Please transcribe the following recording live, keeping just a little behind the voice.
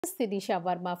This is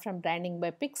Sirishavarma from Branding by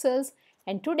Pixels,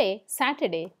 and today,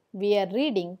 Saturday, we are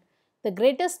reading The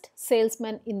Greatest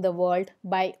Salesman in the World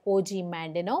by O.G.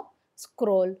 Mandino,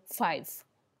 Scroll 5.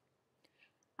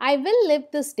 I will live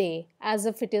this day as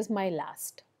if it is my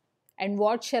last. And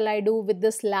what shall I do with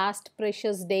this last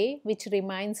precious day which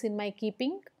remains in my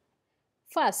keeping?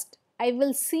 First, I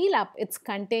will seal up its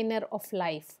container of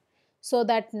life so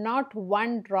that not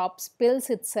one drop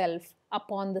spills itself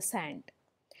upon the sand.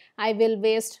 I will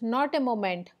waste not a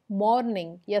moment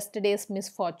mourning yesterday's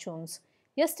misfortunes,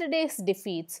 yesterday's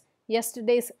defeats,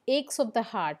 yesterday's aches of the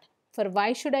heart, for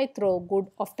why should I throw good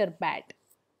after bad?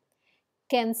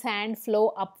 Can sand flow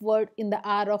upward in the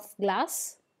hour of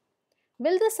glass?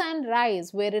 Will the sun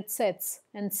rise where it sets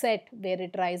and set where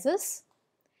it rises?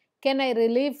 Can I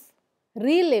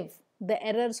relive the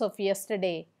errors of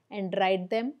yesterday and right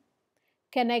them?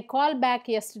 Can I call back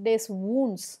yesterday's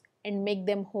wounds and make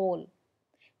them whole?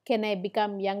 Can I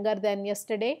become younger than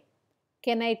yesterday?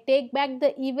 Can I take back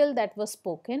the evil that was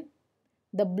spoken,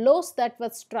 the blows that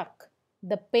were struck,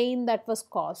 the pain that was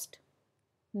caused?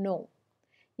 No.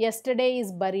 Yesterday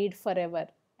is buried forever,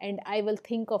 and I will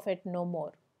think of it no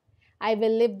more. I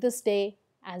will live this day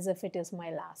as if it is my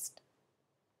last.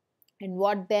 And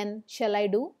what then shall I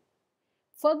do?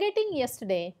 Forgetting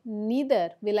yesterday, neither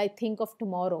will I think of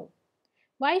tomorrow.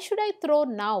 Why should I throw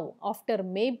now after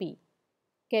maybe?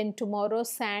 Can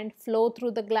tomorrow's sand flow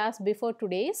through the glass before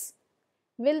today's?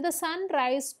 Will the sun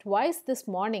rise twice this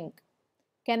morning?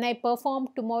 Can I perform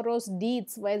tomorrow's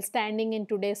deeds while standing in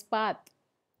today's path?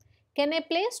 Can I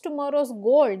place tomorrow's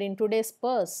gold in today's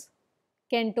purse?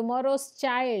 Can tomorrow's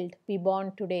child be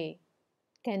born today?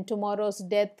 Can tomorrow's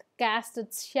death cast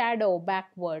its shadow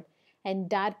backward and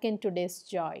darken today's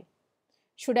joy?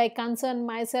 Should I concern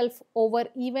myself over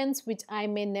events which I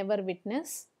may never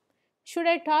witness? Should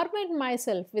I torment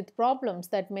myself with problems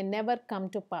that may never come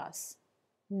to pass?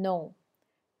 No.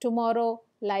 Tomorrow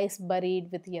lies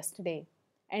buried with yesterday,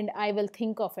 and I will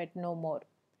think of it no more.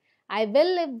 I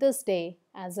will live this day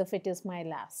as if it is my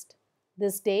last.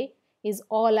 This day is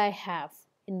all I have,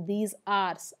 and these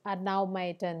hours are now my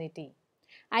eternity.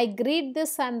 I greet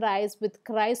this sunrise with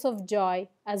cries of joy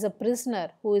as a prisoner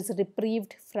who is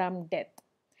reprieved from death.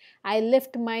 I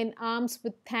lift mine arms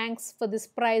with thanks for this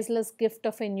priceless gift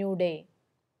of a new day.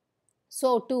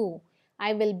 So too,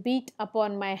 I will beat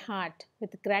upon my heart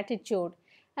with gratitude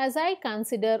as I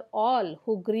consider all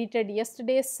who greeted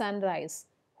yesterday's sunrise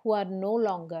who are no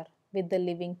longer with the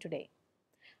living today.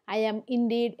 I am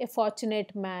indeed a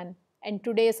fortunate man, and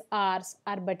today's hours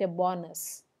are but a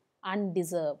bonus,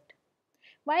 undeserved.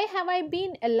 Why have I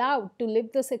been allowed to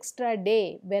live this extra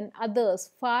day when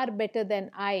others far better than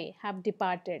I have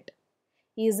departed?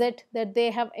 Is it that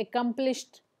they have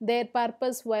accomplished their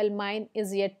purpose while mine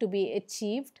is yet to be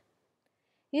achieved?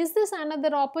 Is this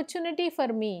another opportunity for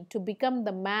me to become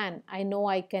the man I know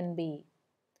I can be?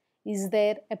 Is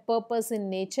there a purpose in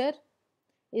nature?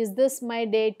 Is this my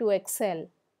day to excel?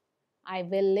 I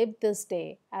will live this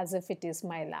day as if it is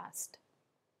my last.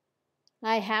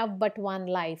 I have but one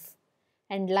life,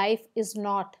 and life is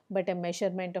not but a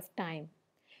measurement of time.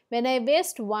 When I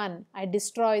waste one, I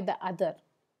destroy the other.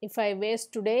 If I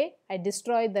waste today, I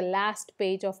destroy the last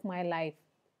page of my life.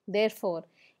 Therefore,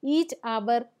 each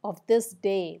hour of this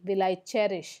day will I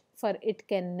cherish, for it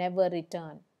can never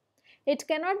return. It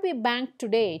cannot be banked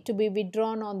today to be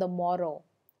withdrawn on the morrow,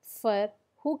 for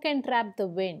who can trap the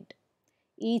wind?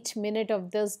 Each minute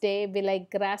of this day will I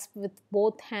grasp with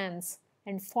both hands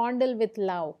and fondle with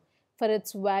love, for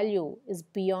its value is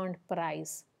beyond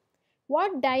price.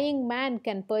 What dying man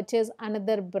can purchase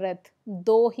another breath,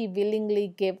 though he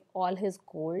willingly give all his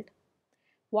gold?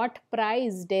 What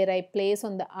price dare I place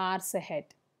on the hours ahead?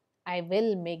 I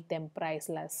will make them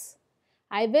priceless.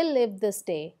 I will live this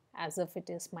day as if it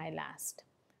is my last.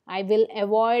 I will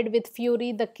avoid with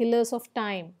fury the killers of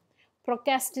time.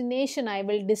 Procrastination I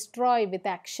will destroy with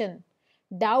action.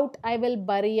 Doubt I will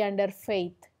bury under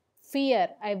faith. Fear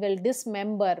I will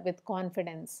dismember with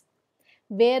confidence.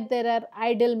 Where there are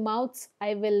idle mouths,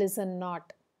 I will listen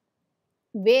not.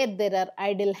 Where there are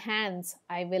idle hands,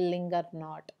 I will linger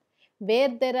not. Where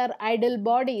there are idle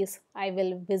bodies, I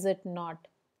will visit not.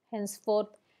 Henceforth,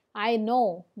 I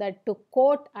know that to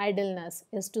court idleness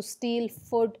is to steal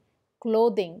food,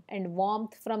 clothing, and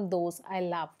warmth from those I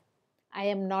love. I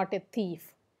am not a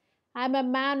thief. I am a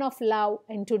man of love,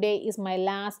 and today is my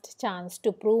last chance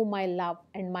to prove my love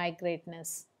and my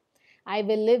greatness. I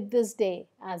will live this day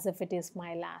as if it is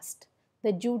my last.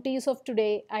 The duties of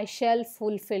today I shall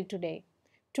fulfill today.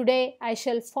 Today I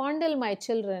shall fondle my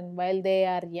children while they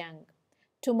are young.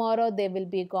 Tomorrow they will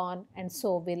be gone, and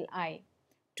so will I.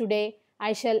 Today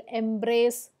I shall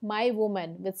embrace my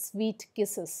woman with sweet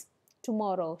kisses.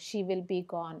 Tomorrow she will be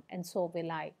gone, and so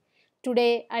will I.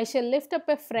 Today I shall lift up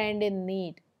a friend in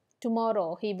need.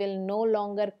 Tomorrow he will no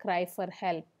longer cry for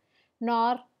help,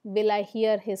 nor will I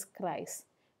hear his cries.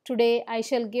 Today I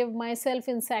shall give myself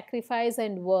in sacrifice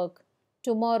and work.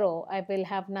 Tomorrow I will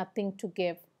have nothing to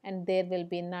give, and there will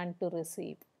be none to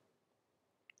receive.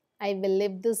 I will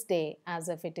live this day as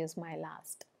if it is my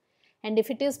last. And if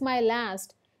it is my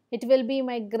last, it will be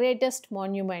my greatest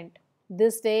monument.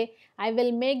 This day I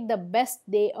will make the best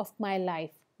day of my life.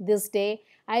 This day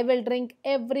I will drink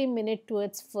every minute to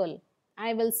its full.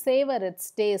 I will savor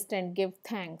its taste and give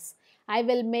thanks. I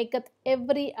will make it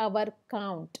every hour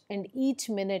count, and each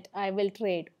minute I will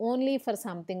trade only for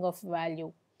something of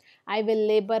value. I will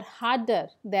labor harder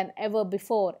than ever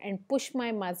before and push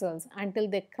my muscles until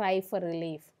they cry for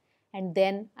relief. And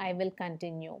then I will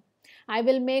continue. I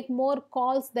will make more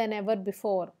calls than ever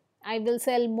before. I will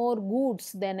sell more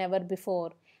goods than ever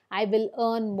before. I will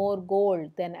earn more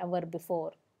gold than ever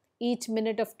before. Each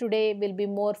minute of today will be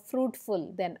more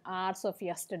fruitful than hours of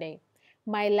yesterday.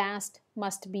 My last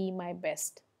must be my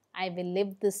best. I will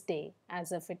live this day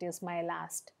as if it is my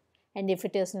last. And if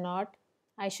it is not,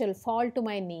 I shall fall to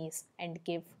my knees and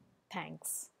give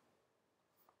thanks.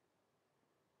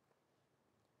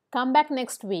 Come back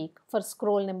next week for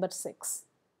scroll number 6.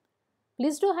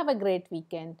 Please do have a great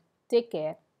weekend. Take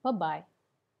care. Bye-bye.